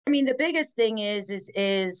mean, the biggest thing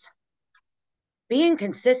is being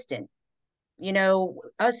consistent.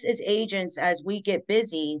 Us as agents, as we get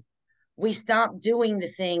busy, we stop doing the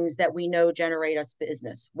things that we know generate us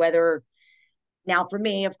business. Whether now for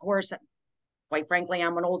me, of course, quite frankly,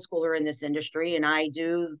 I'm an old schooler in this industry and I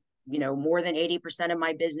do, more than 80% of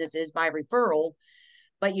my business is by referral,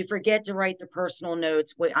 but you forget to write the personal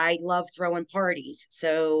notes. I love throwing parties.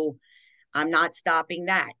 So I'm not stopping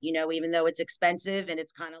that, even though it's expensive and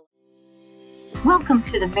it's kind of. Welcome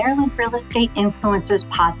to the Maryland Real Estate Influencers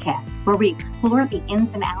Podcast, where we explore the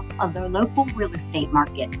ins and outs of the local real estate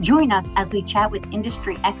market. Join us as we chat with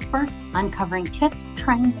industry experts, uncovering tips,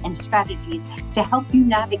 trends, and strategies to help you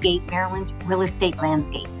navigate Maryland's real estate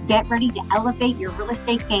landscape. Get ready to elevate your real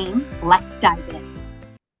estate game. Let's dive in.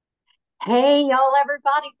 Hey, y'all,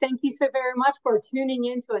 everybody. Thank you so very much for tuning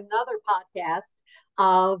in to another podcast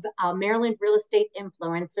of Maryland Real Estate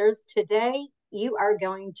Influencers. Today, you are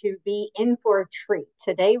going to be in for a treat.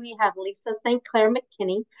 Today, we have Lisa St. Clair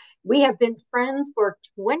McKinney. We have been friends for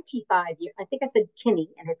 25 years. I think I said Kinney,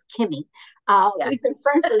 and it's Kimmy. Yes. We've been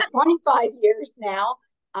friends for 25 years now.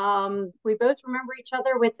 We both remember each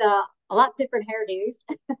other with a lot different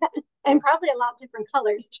hairdos and probably a lot different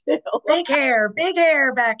colors too. Big hair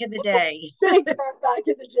back in the day. Big hair back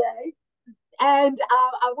in the day. And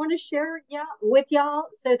I want to share with y'all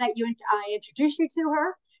so that I introduce you to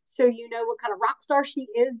her, so you know what kind of rock star she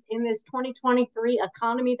is in this 2023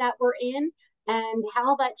 economy that we're in, and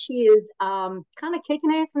how that she is kind of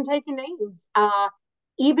kicking ass and taking names,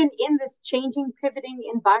 even in this changing, pivoting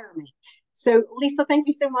environment. So, Lisa, thank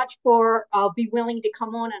you so much for be willing to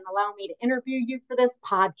come on and allow me to interview you for this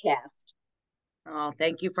podcast. Oh,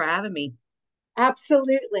 thank you for having me.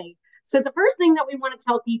 Absolutely. So the first thing that we want to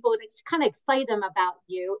tell people to kind of excite them about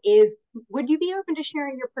you is, would you be open to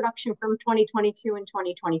sharing your production from 2022 and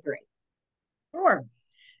 2023? Sure.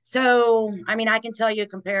 So, I mean, I can tell you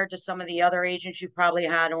compared to some of the other agents you've probably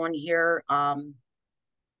had on here,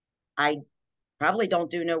 I probably don't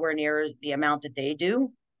do nowhere near the amount that they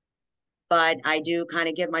do, but I do kind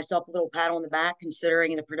of give myself a little pat on the back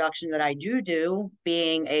considering the production that I do,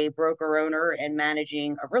 being a broker owner and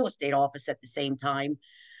managing a real estate office at the same time.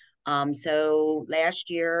 So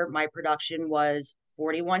last year, my production was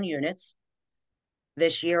 41 units.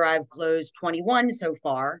 This year, I've closed 21 so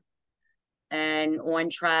far and on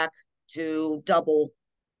track to double,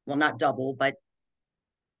 well, not double, but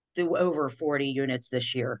do over 40 units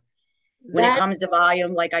this year. When it comes to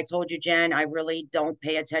volume, like I told you, Jen, I really don't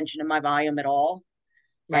pay attention to my volume at all.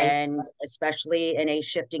 Right. And especially in a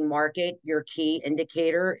shifting market, your key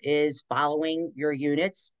indicator is following your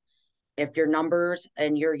units. If your numbers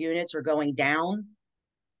and your units are going down,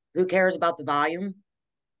 who cares about the volume?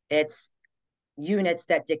 It's units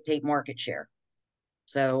that dictate market share.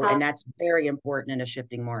 So, and that's very important in a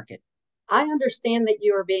shifting market. I understand that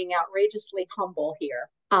you are being outrageously humble here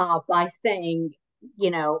by saying,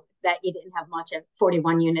 that you didn't have much at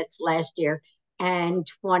 41 units last year and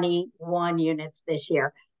 21 units this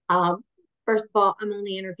year. First of all, I'm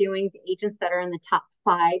only interviewing the agents that are in the top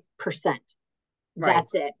 5%. Right.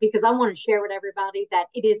 That's it, because I want to share with everybody that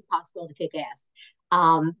it is possible to kick ass.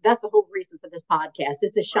 That's the whole reason for this podcast,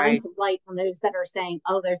 is to shine some light on those that are saying,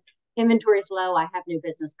 oh, their inventory is low, I have new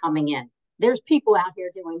business coming in. There's people out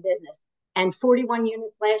here doing business. And 41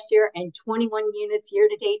 units last year and 21 units year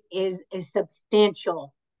to date is a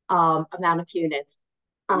substantial amount of units,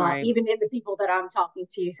 even in the people that I'm talking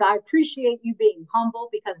to. So I appreciate you being humble,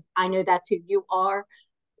 because I know that's who you are.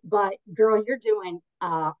 But girl, you're doing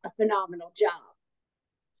a phenomenal job.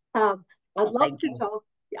 I'd love to talk.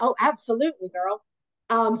 Oh, absolutely, girl.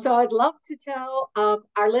 So I'd love to tell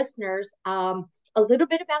our listeners a little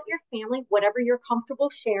bit about your family, whatever you're comfortable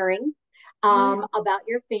sharing about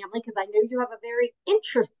your family, because I know you have a very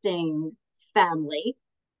interesting family.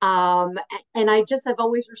 And I just have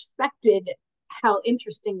always respected how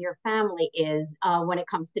interesting your family is when it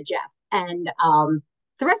comes to Jeff and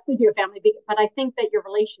the rest of your family. But I think that your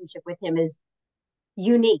relationship with him is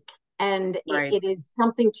unique, and it is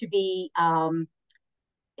something to be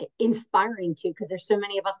inspiring to, because there's so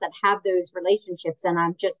many of us that have those relationships, and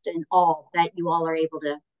I'm just in awe that you all are able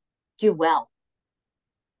to do well.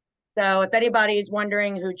 So if anybody's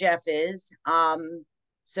wondering who Jeff is,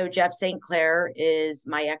 so Jeff St. Clair is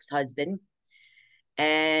my ex-husband,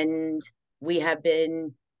 and we have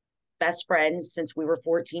been best friends since we were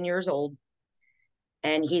 14 years old.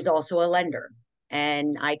 And he's also a lender.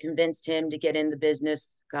 And I convinced him to get in the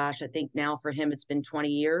business. Gosh, I think now for him, it's been 20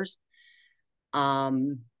 years.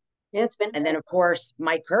 It's been. And then, of course,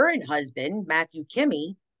 my current husband, Matthew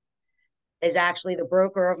Kimmy, is actually the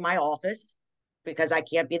broker of my office. because I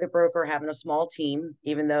can't be the broker having a small team,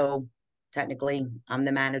 even though technically I'm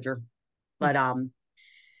the manager. But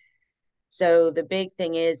so the big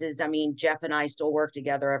thing is I mean, Jeff and I still work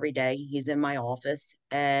together every day. He's in my office,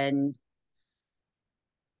 and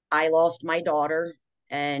I lost my daughter,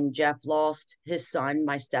 and Jeff lost his son,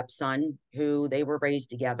 my stepson, who they were raised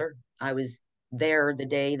together. I was there the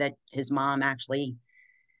day that his mom actually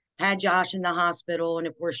had Josh in the hospital, and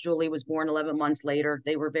of course, Julie was born 11 months later.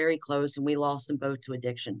 They were very close, and we lost them both to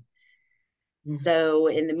addiction. Mhm. So,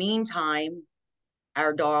 in the meantime,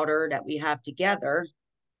 our daughter that we have together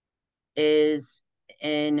is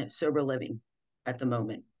in sober living at the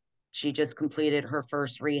moment. She just completed her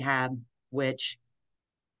first rehab, which,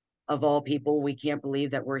 of all people, we can't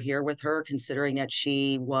believe that we're here with her, considering that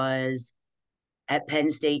she was at Penn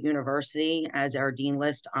State University as our Dean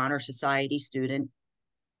List Honor Society student.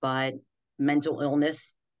 But mental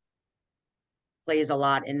illness plays a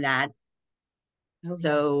lot in that. Oh, yes.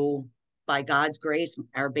 So, by God's grace,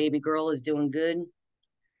 our baby girl is doing good.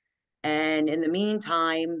 And in the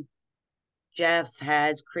meantime, Jeff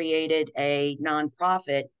has created a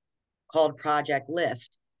nonprofit called Project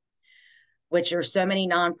Lift, which are so many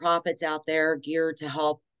nonprofits out there geared to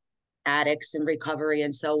help addicts and recovery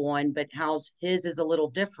and so on. But how his is a little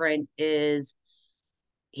different is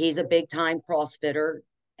he's a big time CrossFitter,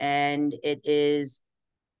 and it is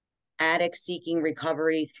addicts seeking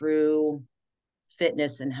recovery through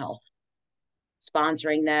fitness and health,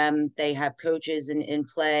 sponsoring them. They have coaches in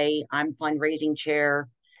play. I'm fundraising chair.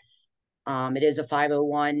 It is a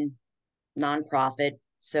 501 nonprofit,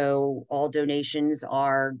 so all donations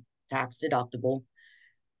are tax deductible.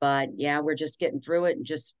 But yeah, we're just getting through it, and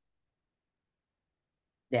just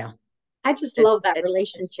yeah, I just love that it's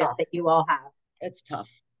relationship tough. that you all have. It's tough.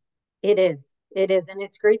 It is. It is. And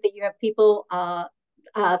it's great that you have people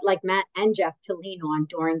like Matt and Jeff to lean on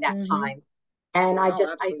during that Mm-hmm. time. And Oh, I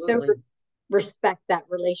so absolutely. respect that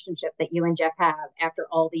relationship that you and Jeff have after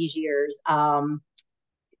all these years. And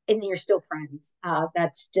you're still friends.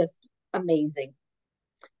 That's just amazing.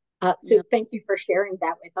 So Yeah. thank you for sharing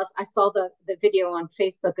that with us. I saw the video on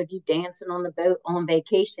Facebook of you dancing on the boat on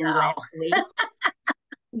vacation Oh, last week.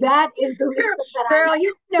 That is the girl, least of that I girl,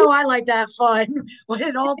 you know I like to have fun. When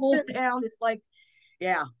it all boils know. down, it's like,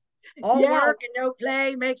 yeah, all Yeah. work and no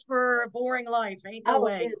play makes for a boring life. Ain't no Oh,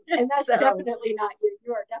 way. and that's So, definitely not you.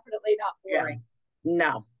 You are definitely not yeah, boring.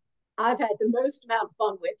 no. I've had the most amount of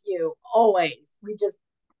fun with you always. We just,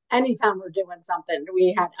 anytime we're doing something,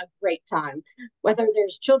 we had a great time, whether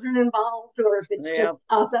there's children involved or if it's Yeah. just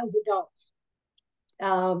us as adults.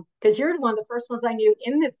 Because you're one of the first ones I knew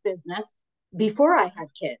in this business before I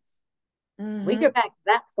had kids. We go Mm-hmm. back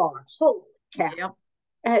that far. Holy cow. Yep.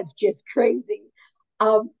 That's just crazy.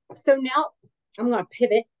 So now I'm going to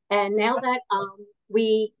pivot. And now that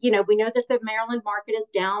we know that the Maryland market is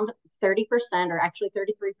down 30% or actually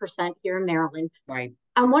 33% here in Maryland. Right.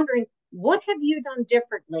 I'm wondering, what have you done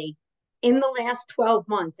differently in the last 12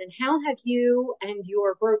 months? And how have you and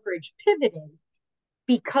your brokerage pivoted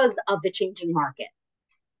because of the changing market?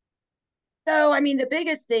 So, I mean, the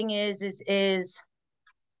biggest thing is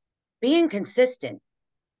being consistent.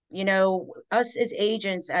 You know, us as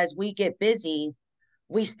agents, as we get busy,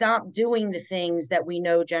 we stop doing the things that we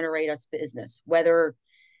know generate us business. Whether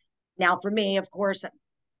now for me, of course,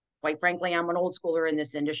 quite frankly, I'm an old schooler in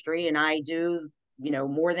this industry, and I do,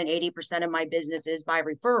 more than 80% of my business is by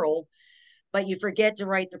referral. But you forget to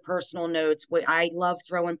write the personal notes. I love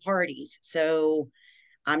throwing parties. So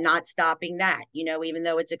I'm not stopping that, even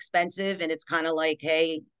though it's expensive, and it's kind of like,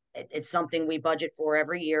 hey, it's something we budget for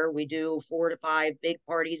every year. We do 4 to 5 big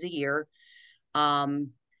parties a year.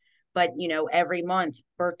 Um, but every month,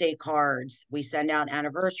 birthday cards, we send out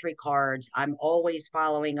anniversary cards. I'm always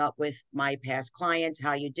following up with my past clients.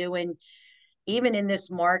 How you doing? Even in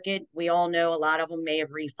this market, we all know a lot of them may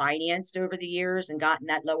have refinanced over the years and gotten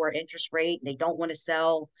that lower interest rate. And they don't want to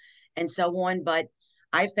sell and so on. But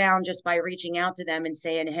I found just by reaching out to them and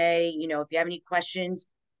saying, hey, if you have any questions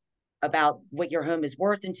about what your home is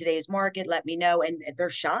worth in today's market, let me know. And they're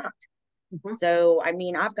shocked. Mhm. So, I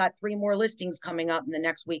mean, I've got 3 more listings coming up in the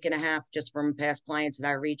next week and a half just from past clients that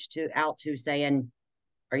I reached out to saying,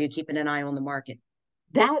 are you keeping an eye on the market?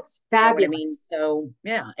 That's You know what I mean? fabulous. So,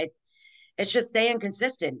 yeah, it's just staying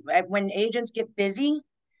consistent. When agents get busy,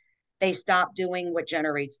 they stop doing what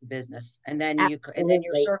generates the business, and then you're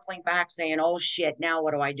Absolutely. circling back saying, "Oh shit, now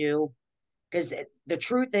what do I do?" Because the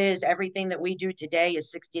truth is, everything that we do today is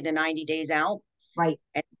 60 to 90 days out. Right.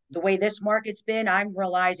 And the way this market's been, I'm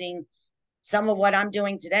realizing some of what I'm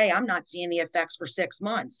doing today, I'm not seeing the effects for 6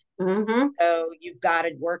 months. Mm-hmm. So you've got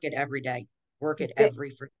to work it every day, work it every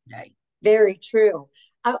freaking day. Very true.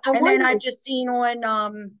 I And then wonder. I've just seen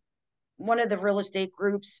on one of the real estate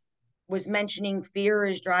groups was mentioning fear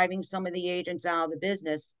is driving some of the agents out of the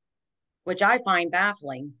business, which I find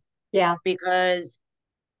baffling Yeah. because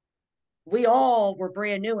we all were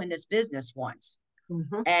brand new in this business once. Hmm.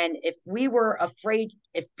 And if we were afraid,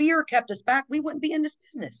 if fear kept us back, we wouldn't be in this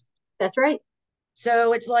business. That's right.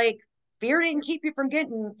 So it's like fear didn't keep you from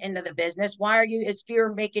getting into the business. Why are you, is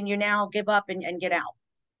fear making you now give up and get out?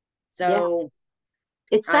 Yeah. So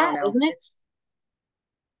It's I sad, don't know. isn't it? It's,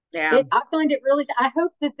 yeah, I find it really, I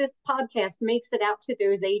hope that this podcast makes it out to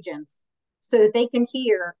those agents so that they can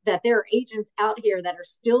hear that there are agents out here that are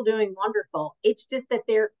still doing wonderful. It's just that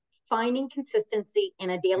they're finding consistency in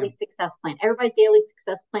a yeah. daily success plan. Everybody's daily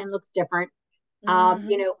success plan looks different. Mm-hmm.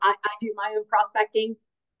 I do my own prospecting.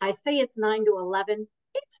 I say it's 9 to 11.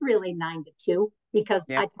 It's really 9 to 2 because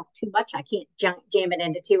Yeah, I talk too much. I can't jam it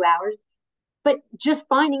into 2 hours. But just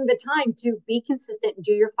finding the time to be consistent and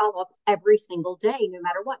do your follow-ups every single day, no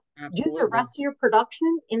matter what. Do the absolutely. rest of your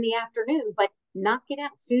production in the afternoon, but knock it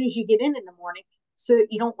out as soon as you get in the morning so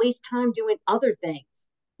you don't waste time doing other things,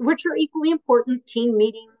 which are equally important. Team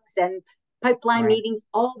meetings and pipeline Right. meetings,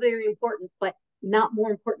 all very important, but not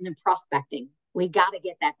more important than prospecting. We got to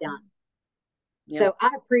get that done. Yep. So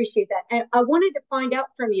I appreciate that. And I wanted to find out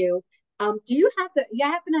from you, do you happen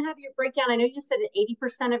to have your breakdown? I know you said that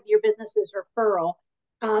 80% of your business is referral.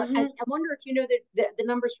 Mm-hmm. I wonder if you know the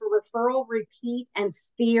numbers for referral, repeat, and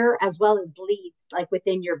sphere, as well as leads, like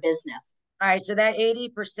within your business. All right. So that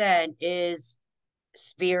 80% is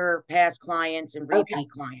Sphere past clients and Okay. repeat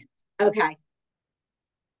clients. Okay.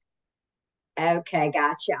 Okay.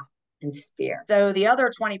 Gotcha. And sphere. So the other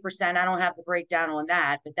 20%, I don't have the breakdown on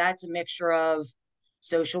that, but that's a mixture of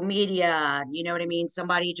social media. You know what I mean?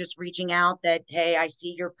 Somebody just reaching out that, hey, I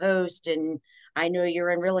see your post and I know you're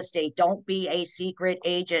in real estate. Don't be a secret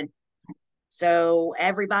agent. So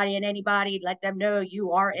everybody and anybody, let them know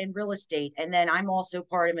you are in real estate. And then I'm also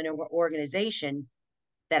part of an organization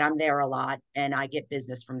that I'm there a lot and I get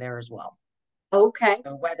business from there as well. Okay.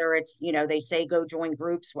 So whether it's, they say go join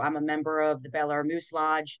groups. I'm a member of the Bel Air Moose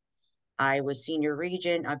Lodge. I was senior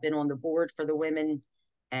regent. I've been on the board for the women.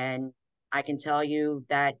 And I can tell you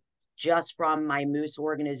that just from my Moose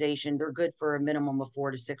organization, they're good for a minimum of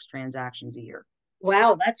 4 to 6 transactions a year.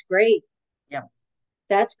 Wow, that's great. Yeah.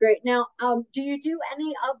 That's great. Now, do you do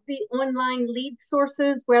any of the online lead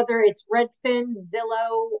sources, whether it's Redfin,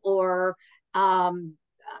 Zillow, or um,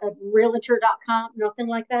 Realtor.com? Nothing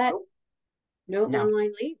like that? Nope. No No.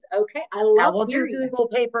 online leads. Okay. I Now love we'll do hearing that. Google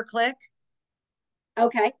pay per click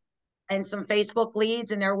Okay. and some Facebook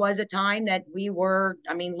leads. And there was a time that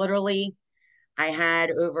I mean, literally, I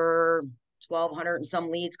had over 1,200 and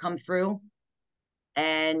some leads come through.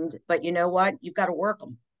 But you know what? You've got to work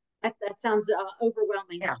them. That sounds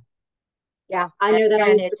overwhelming. Yeah. Yeah. I And know that I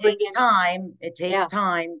again, used it to bring takes in, time. It takes yeah,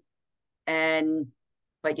 time. And,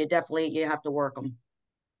 but you have to work them.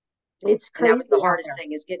 it's And that was the crazy out hardest there.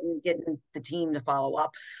 thing is getting the team to follow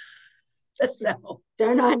up. So,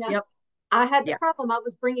 Don't I know? yep. I had the Yeah. problem. I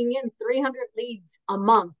was bringing in 300 leads a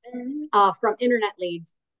month Mhm. from internet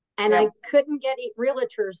leads, and I Yep. couldn't get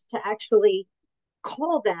realtors to actually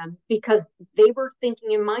call them because they were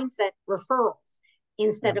thinking in mindset referrals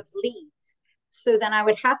instead Yep. of leads. So then I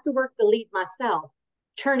would have to work the lead myself,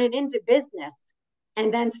 turn it into business,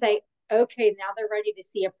 and then say, okay, now they're ready to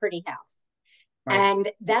see a pretty house. Right.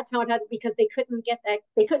 And that's how it had, because they couldn't get that,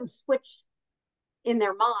 they couldn't switch in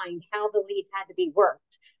their mind how the lead had to be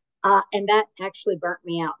worked. And that actually burnt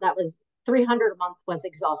me out. That was 300 a month was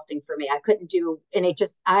exhausting for me. I couldn't do, and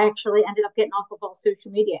I actually ended up getting off of all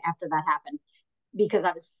social media after that happened because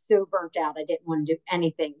I was so burnt out. I didn't want to do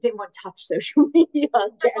anything, didn't want to touch social media No,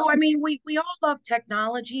 I again. mean, we all love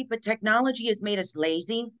technology, but technology has made us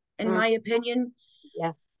lazy, in Mm, my opinion.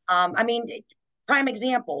 yeah, I mean, prime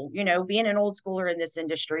example, being an old schooler in this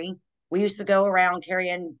industry, we used to go around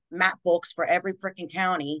carrying map books for every freaking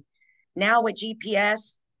county. Now with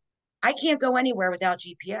GPS, I can't go anywhere without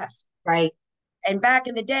GPS. right, And back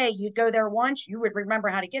in the day, you'd go there once, you would remember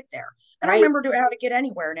how to get there. I don't right, remember how to get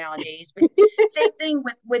anywhere nowadays, but same thing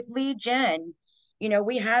with lead gen.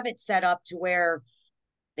 We have it set up to where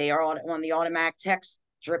they are on the automatic text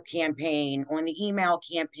drip campaign, on the email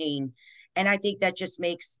campaign. And I think that just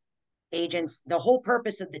makes agents, the whole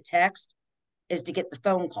purpose of the text is to get the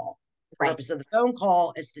phone call. The right. purpose of the phone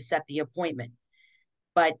call is to set the appointment.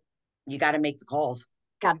 But you got to make the calls.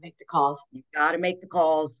 Got to make the calls. You got to make the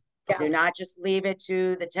calls. Yeah, Do not just leave it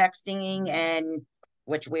to the texting and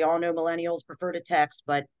which we all know millennials prefer to text,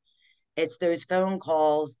 but it's those phone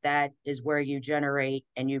calls that is where you generate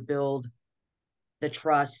and you build the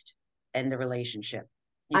trust and the relationship.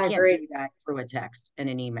 You I can't agree. do that through a text and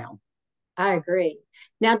an email. I agree.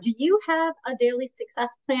 Now, do you have a daily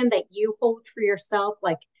success plan that you hold for yourself?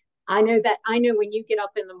 Like, I know when you get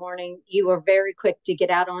up in the morning, you are very quick to get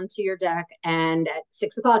out onto your deck and at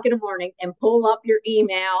 6 o'clock in the morning and pull up your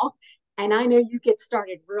email. And I know you get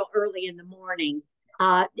started real early in the morning.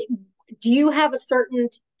 Uh, do you have a certain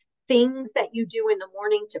things that you do in the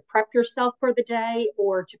morning to prep yourself for the day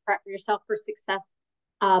or to prep yourself for success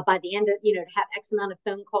by the end of, to have X amount of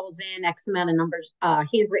phone calls in, X amount of numbers,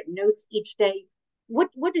 handwritten notes each day?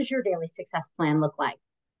 What does your daily success plan look like?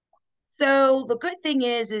 So the good thing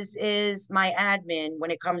is my admin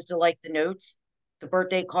when it comes to like the notes, the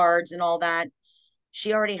birthday cards and all that,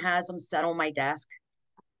 she already has them set on my desk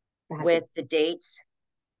with the dates.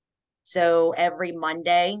 So every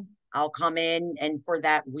Monday I'll come in and for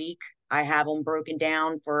that week I have them broken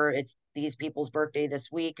down for it's these people's birthday this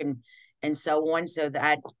week and so on. So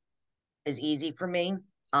that is easy for me.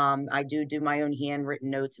 I do my own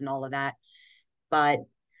handwritten notes and all of that, but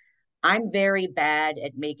I'm very bad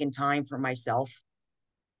at making time for myself.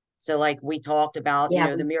 So like we talked about,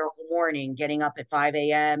 Yeah, the miracle morning, getting up at 5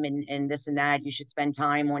 a.m. and this and that, you should spend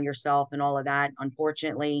time on yourself and all of that.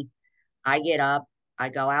 Unfortunately, I get up, I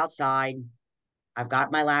go outside, I've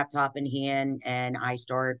got my laptop in hand, and I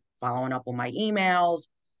start following up on my emails,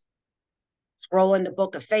 scrolling the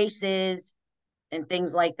book of faces and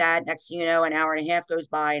things like that. Next thing you know, an hour and a half goes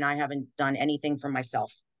by and I haven't done anything for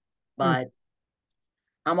myself. mm, But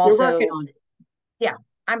I'm you're working also, on it. yeah,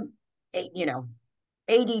 I'm, you know,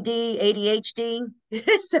 ADD, ADHD.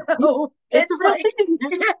 So It's a it's real like, thing.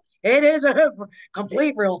 it is a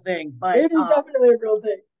complete real thing. But It is definitely a real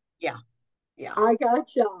thing. yeah, yeah. I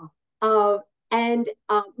gotcha. Uh, and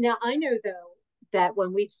now I know though that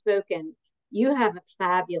when we've spoken, you have a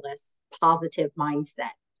fabulous positive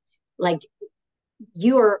mindset. Like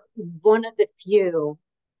you are one of the few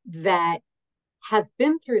that has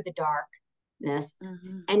been through the darkness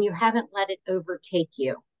Mhm. and you haven't let it overtake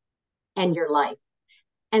you and your life.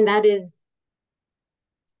 And that is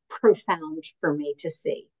profound for me to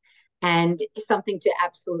see and something to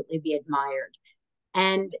absolutely be admired.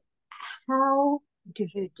 And how do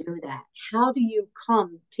you do that? How do you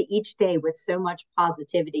come to each day with so much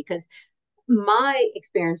positivity? Because my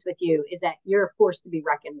experience with you is that you're a force to be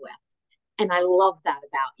reckoned with. And I love that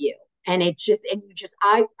about you. And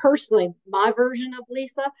I personally, my version of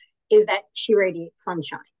Lisa is that she radiates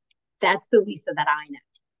sunshine. That's the Lisa that I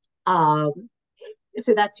know.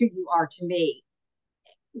 So that's who you are to me.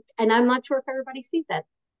 And I'm not sure if everybody sees that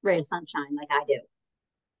ray of sunshine like I do.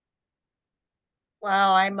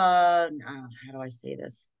 Well, I'm how do I say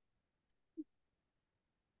this?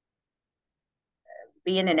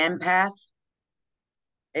 Being an empath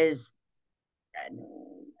is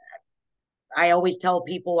I always tell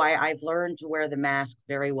people I've learned to wear the mask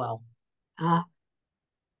very well. Uh,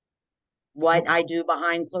 What I do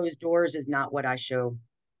behind closed doors is not what I show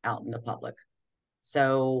out in the public.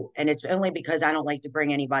 So, and it's only because I don't like to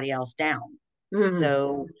bring anybody else down. mm,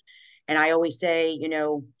 So, and I always say,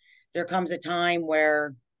 there comes a time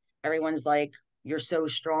where everyone's like, you're so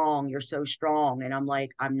strong, you're so strong. And I'm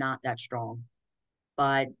like, I'm not that strong,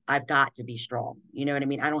 but I've got to be strong. You know what I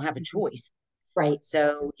mean? I don't have a choice. right.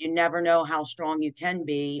 So you never know how strong you can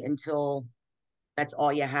be until that's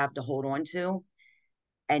all you have to hold on to.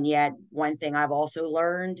 And yet, one thing I've also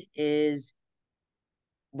learned is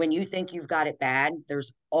when you think you've got it bad,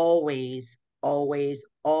 there's always, always,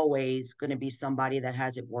 always going to be somebody that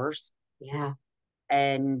has it worse. Yeah.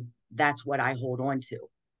 And that's what I hold on to.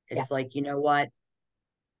 It's Yes. like, you know what?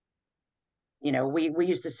 We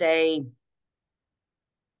used to say,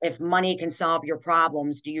 if money can solve your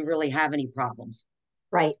problems, do you really have any problems?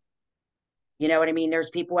 Right. You know what I mean? There's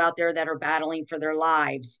people out there that are battling for their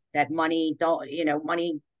lives that money don't,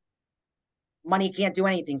 money can't do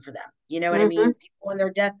anything for them. You know what I Hmm. mean? People on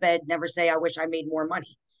their deathbed never say, I wish I made more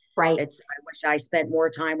money. Right. It's, I wish I spent more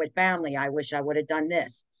time with family. I wish I would have done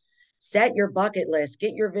this. Set your bucket list,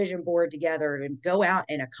 get your vision board together and go out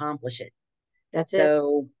and accomplish it. That's it.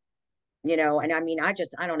 So, and I mean, I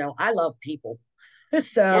don't know. I love people. Yes,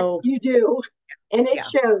 So, you do. And it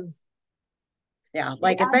yeah. shows. Yeah. You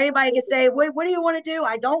Like if anybody could absolutely say, do. what do you want to do?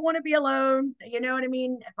 I don't want to be alone. You know what I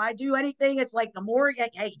mean? If I do anything, it's like the more,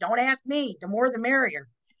 like, hey, don't ask me. The more, the merrier.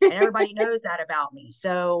 And everybody knows that about me.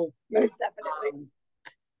 So, Most definitely. um,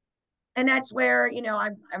 and that's where,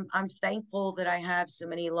 I'm thankful that I have so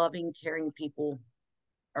many loving, caring people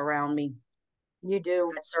around me. You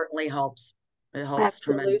do. That certainly helps. It helps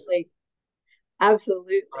tremendously.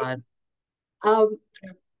 Absolutely. Absolutely. Uh, Um,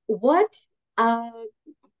 what uh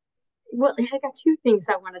well, I got two things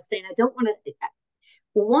I want to say, and I don't want to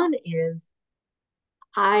one is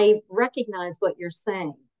I recognize what you're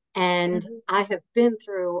saying. And Mhm. I have been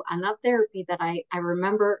through enough therapy that I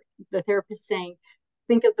remember the therapist saying,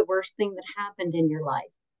 think of the worst thing that happened in your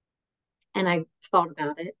life. And I thought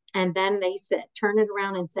about it. And then they said, turn it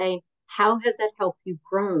around and say, how has that helped you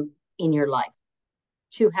grow in your life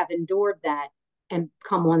to have endured that and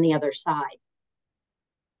come on the other side?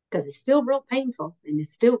 Because it's still real painful and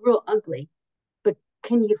it's still real ugly. But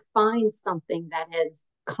can you find something that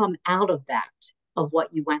has come out of that, of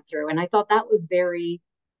what you went through? And I thought that was very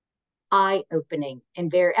eye opening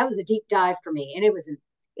and that was a deep dive for me. And it was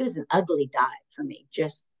an ugly dive for me,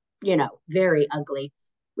 just, very ugly.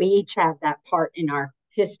 We each have that part in our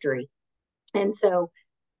history. And so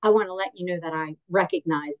I want to let you know that I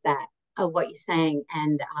recognize that of what you're saying.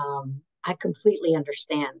 And I completely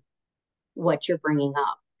understand what you're bringing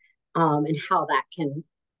up, and how that can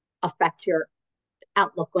affect your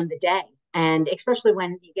outlook on the day. And especially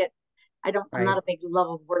when you get, I'm not Right. a big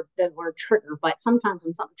love of the word trigger, but sometimes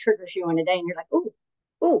when something triggers you in a day and you're like,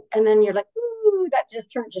 ooh, and then you're like, ooh, that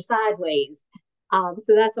just turns you sideways.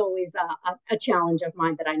 So that's always a challenge of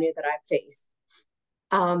mine that I know that I've faced.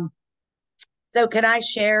 Um, So can I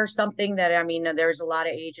share something that, I mean, there's a lot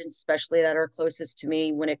of agents, especially that are closest to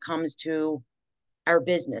me when it comes to our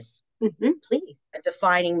business. Please. A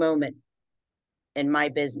defining moment in my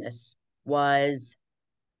business was,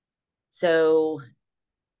 so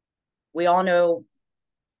we all know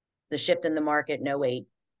the shift in the market in '08,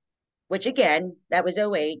 which again, that was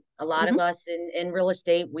 '08. A lot of Hmm. us in real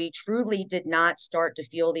estate, we truly did not start to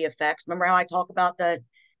feel the effects. Remember how I talk about the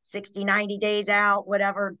 60, 90 days out,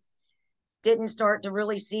 whatever? Didn't start to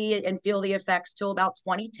really see it and feel the effects till about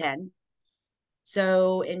 2010.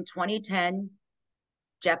 So in 2010,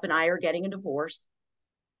 Jeff and I are getting a divorce,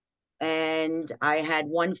 and I had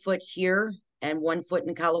one foot here and one foot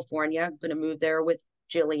in California. I'm going to move there with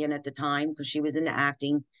Jillian at the time because she was into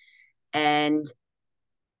acting. And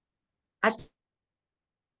I,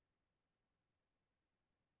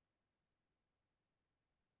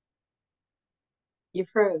 You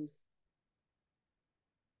froze.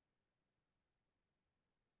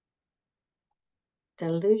 Did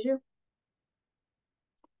I lose you?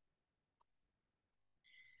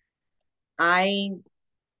 I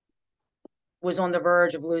was on the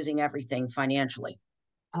verge of losing everything financially.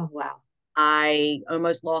 Oh, wow. I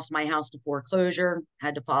almost lost my house to foreclosure,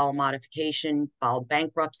 had to file a modification, filed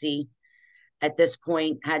bankruptcy. At this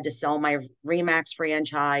point, had to sell my Remax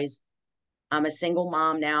franchise. I'm a single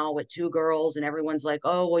mom now with two girls, and everyone's like,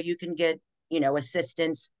 oh, well, you can get,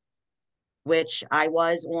 assistance, which I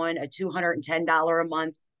was on a $210 a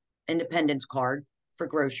month independence card for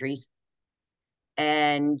groceries.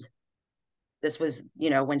 And this was,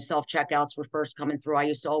 when self checkouts were first coming through. I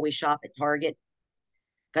used to always shop at Target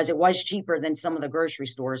because it was cheaper than some of the grocery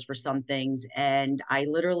stores for some things. And I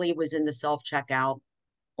literally was in the self checkout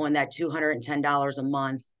on that $210 a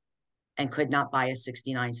month and could not buy a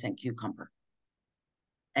 69-cent cucumber,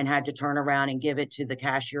 and had to turn around and give it to the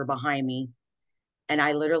cashier behind me. And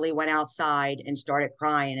I literally went outside and started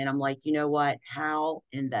crying. And I'm like, you know what? How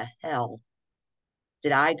in the hell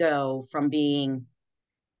did I go from being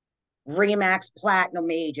Remax Platinum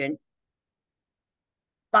agent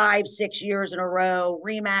 5, 6 years in a row,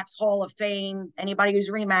 Remax Hall of Fame? Anybody who's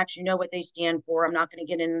Remax, you know what they stand for. I'm not going to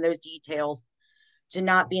get into those details. To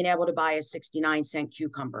not being able to buy a 69-cent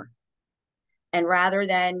cucumber. And rather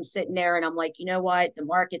than sitting there and I'm like, you know what? The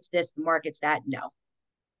market's this, the market's that. No,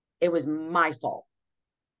 it was my fault.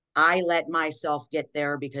 I let myself get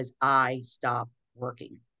there because I stopped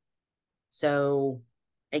working. So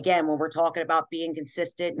again, when we're talking about being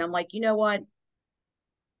consistent, and I'm like, you know what?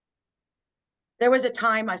 There was a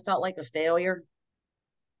time I felt like a failure.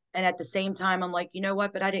 And at the same time, I'm like, you know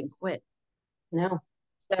what? But I didn't quit. No.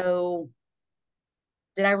 So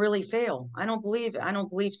did I really fail? I don't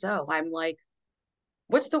believe so. I'm like,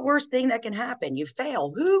 what's the worst thing that can happen? You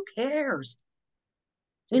fail. Who cares?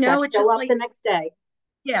 Just got to It's show just up like, the next day.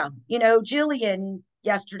 yeah, Jillian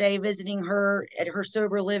yesterday visiting her at her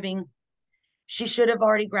sober living. She should have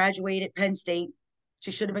already graduated Penn State.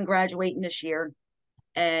 She should have been graduating this year.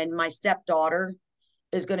 And my stepdaughter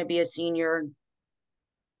is going to be a senior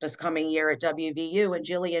this coming year at WVU. And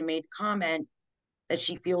Jillian made a comment that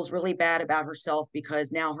she feels really bad about herself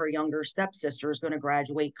because now her younger stepsister is going to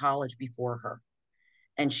graduate college before her.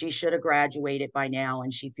 And she should have graduated by now.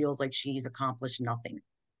 And she feels like she's accomplished nothing.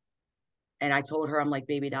 And I told her, I'm like,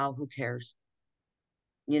 baby doll, who cares?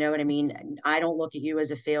 You know what I mean? I don't look at you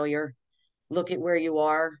as a failure. Look at where you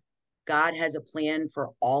are. God has a plan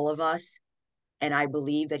for all of us. And I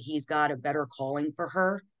believe that he's got a better calling for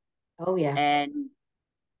her. Oh, yeah. And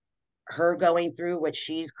her going through what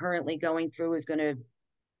she's currently going through is going to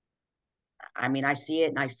I mean, I see it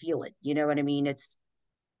and I feel it. You know what I mean? It's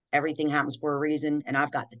everything happens for a reason, and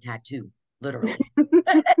I've got the tattoo, literally.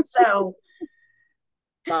 So,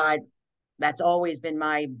 but that's always been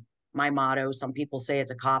my motto. Some people say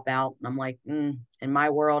it's a cop out. I'm like, in my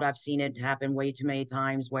world, I've seen it happen way too many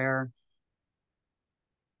times where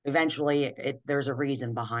eventually there's a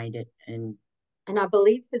reason behind it, and And I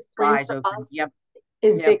believe his plan eyes for open. us Yep,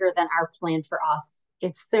 is yep, bigger than our plan for us.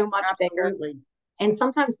 It's so much bigger. absolutely. And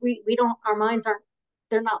sometimes we don't, our minds aren't,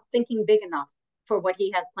 they're not thinking big enough for what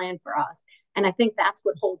he has planned for us. And I think that's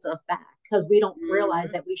what holds us back because we don't realize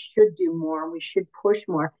Hmm. that we should do more, we should push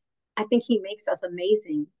more. I think he makes us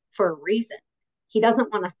amazing for a reason. He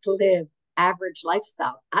doesn't want us to live average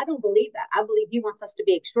lifestyle. I don't believe that. I believe he wants us to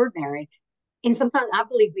be extraordinary. And sometimes I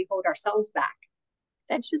believe we hold ourselves back.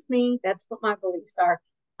 That's just me. That's what my beliefs are.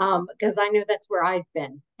 Because I know that's where I've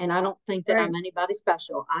been. And I don't think that Right. I'm anybody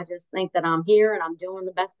special. I just think that I'm here and I'm doing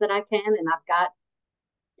the best that I can. And I've got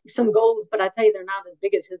some goals, but I tell you, they're not as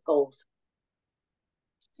big as his goals.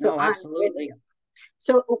 So No, I'm with absolutely. you.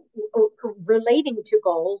 So relating to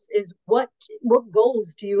goals is what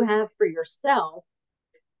goals do you have for yourself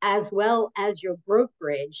as well as your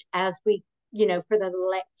brokerage as we, for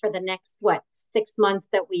the next what 6 months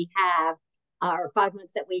that we have, or 5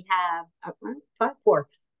 months that we have, 4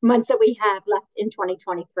 months that we have left in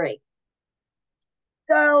 2023.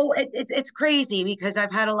 So it's crazy because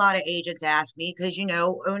I've had a lot of agents ask me because,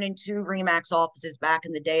 owning two Remax offices back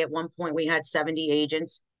in the day, at one point we had 70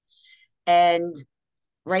 agents. And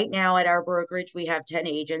right now at our brokerage, we have 10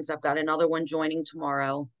 agents. I've got another one joining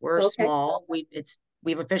tomorrow. We're Okay. small.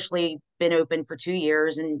 We've officially been open for 2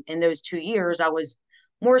 years. And in those 2 years, I was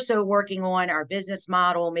more so working on our business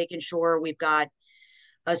model, making sure we've got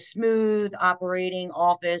a smooth operating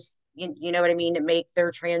office, you know what I mean, to make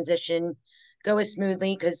their transition go as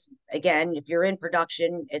smoothly. Because again, if you're in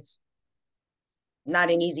production, it's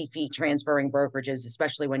not an easy feat transferring brokerages,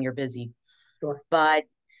 especially when you're busy. Sure. But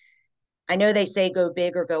I know they say go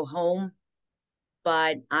big or go home,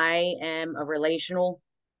 but I am a relational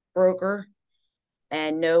broker,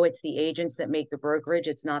 and no, it's the agents that make the brokerage.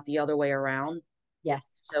 It's not the other way around.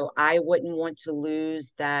 Yes. So I wouldn't want to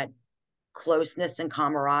lose that closeness and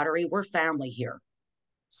camaraderie. We're family here.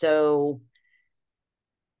 So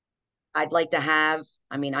I'd like to have,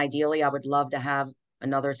 I mean, ideally, I would love to have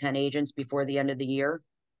another 10 agents before the end of the year.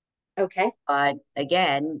 Okay. But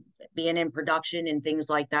again, being in production and things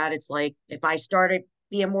like that, it's like if I started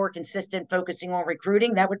being more consistent, focusing on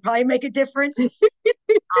recruiting, that would probably make a difference.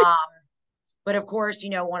 Um, but of course,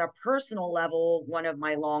 on a personal level, one of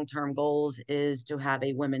my long-term goals is to have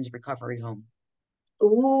a women's recovery home,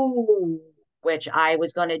 Ooh. which I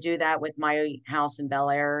was going to do that with my house in Bel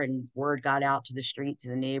Air, and word got out to the street, to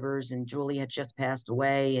the neighbors, and Julie had just passed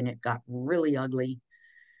away, and it got really ugly.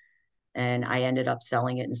 And I ended up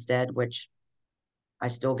selling it instead, which I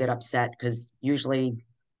still get upset because usually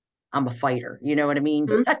I'm a fighter. You know what I mean?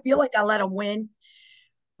 Mhm. I feel like I let them win,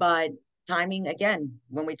 but timing again,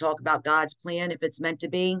 when we talk about God's plan, if it's meant to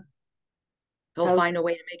be, he'll Oh, find a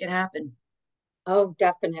way to make it happen. oh,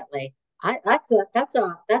 definitely. That's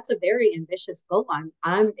a very ambitious goal.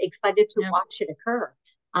 I'm excited to Yeah. watch it occur.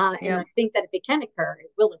 And Yeah. I think that if it can occur,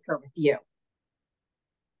 it will occur with you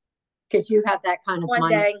because you have that kind of One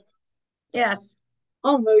day. mindset. Yes.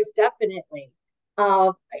 Oh, most definitely.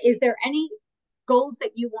 Uh, is there any goals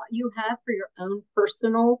that you have for your own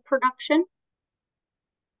personal production?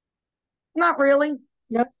 Not really.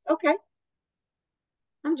 No. Okay.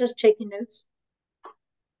 I'm just taking notes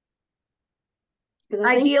because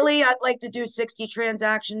I think Ideally, I'd like to do 60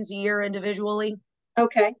 transactions a year individually.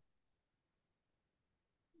 okay.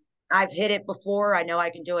 I've hit it before. I know I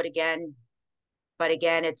can do it again. But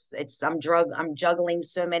again, I'm juggling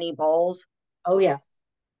so many balls Oh yes.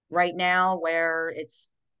 right now where it's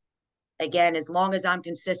again, as long as I'm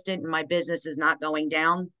consistent and my business is not going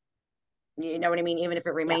down, you know what I mean? Even if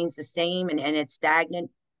it remains Yes. the same and it's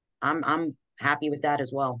stagnant, I'm happy with that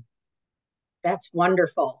as well. That's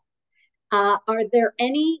wonderful. Are there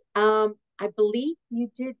any, I believe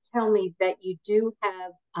you did tell me that you do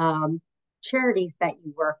have charities that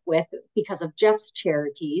you work with because of Jeff's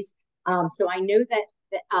charities. So I know that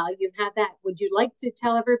you have that. Would you like to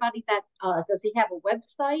tell everybody that, does he have a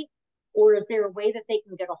website or is there a way that they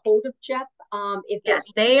can get a hold of Jeff if they're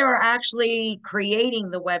Yes, they are actually creating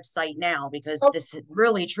the website now because oh, this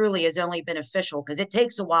really truly has only been official because it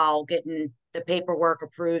takes a while getting the paperwork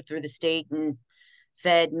approved through the state and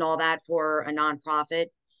Fed and all that for a nonprofit.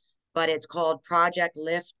 But it's called Project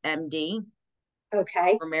Lift MD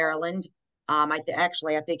okay, for Maryland.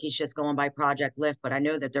 Actually I think he's just going by Project Lift, but I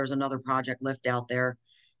know that there's another Project Lift out there.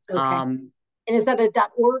 okay. Um, And is that a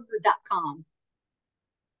 .org or .com?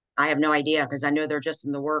 I have no idea because I know they're just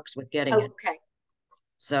in the works with getting it. Okay.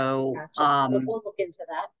 So, Gotcha. We'll look into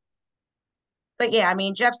that. but yeah, I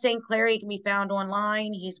mean, Jeff St. Clair, he can be found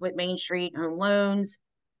online. He's with Main Street Home Loans,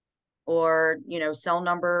 or, cell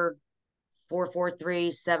number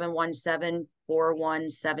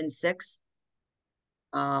 443-717-4176.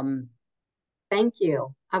 Thank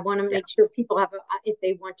you. I want to Yeah. make sure people have, if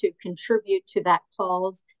they want to contribute to that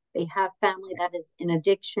cause, they have family that is in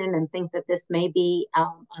addiction and think that this may be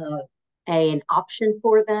an option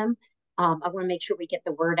for them. I want to make sure we get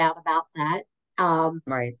the word out about that.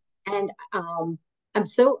 Right. And I'm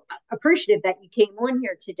so appreciative that you came on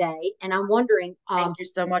here today. And I'm wondering, Thank you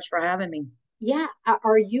so much for having me. yeah,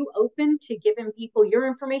 are you open to giving people your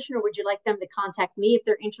information, or would you like them to contact me if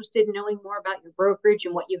they're interested in knowing more about your brokerage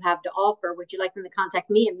and what you have to offer? Would you like them to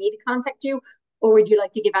contact me and me to contact you, or would you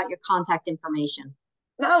like to give out your contact information?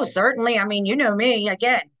 No, certainly. I mean, you know me.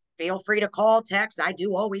 Again, feel free to call, text. I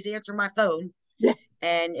do always answer my phone. Yes.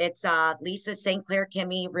 And it's Lisa St. Clair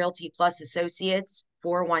Kimmy, Realty Plus Associates,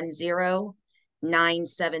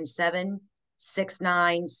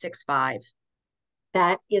 410-977-6965.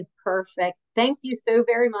 That is perfect. Thank you so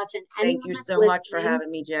very much. And Thank you so much for having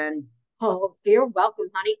me, Jen. Oh, you're welcome,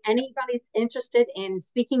 honey. Anybody that's interested in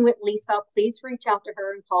speaking with Lisa, please reach out to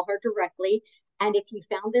her and call her directly. And if you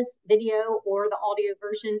found this video or the audio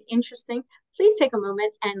version interesting, please take a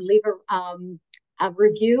moment and leave a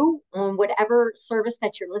review on whatever service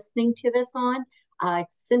that you're listening to this on.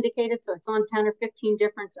 It's syndicated, so it's on 10 or 15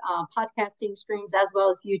 different podcasting streams as well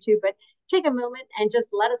as YouTube. But take a moment and just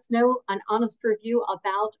let us know an honest review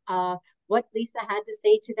about what Lisa had to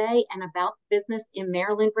say today and about business in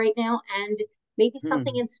Maryland right now, and maybe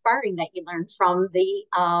something inspiring that you learned from the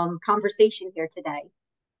conversation here today.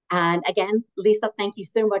 And again, Lisa, thank you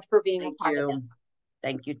so much for being a part of this.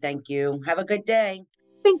 Thank you. Thank you. Have a good day.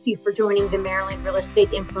 Thank you for joining the Maryland Real Estate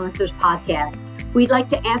Influencers Podcast. We'd like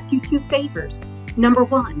to ask you 2 favors. Number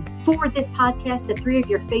 1, forward this podcast to 3 of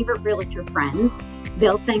your favorite realtor friends.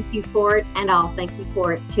 They'll thank you for it, and I'll thank you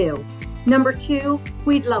for it too. Number 2,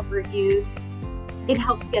 we'd love reviews. It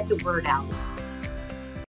helps get the word out.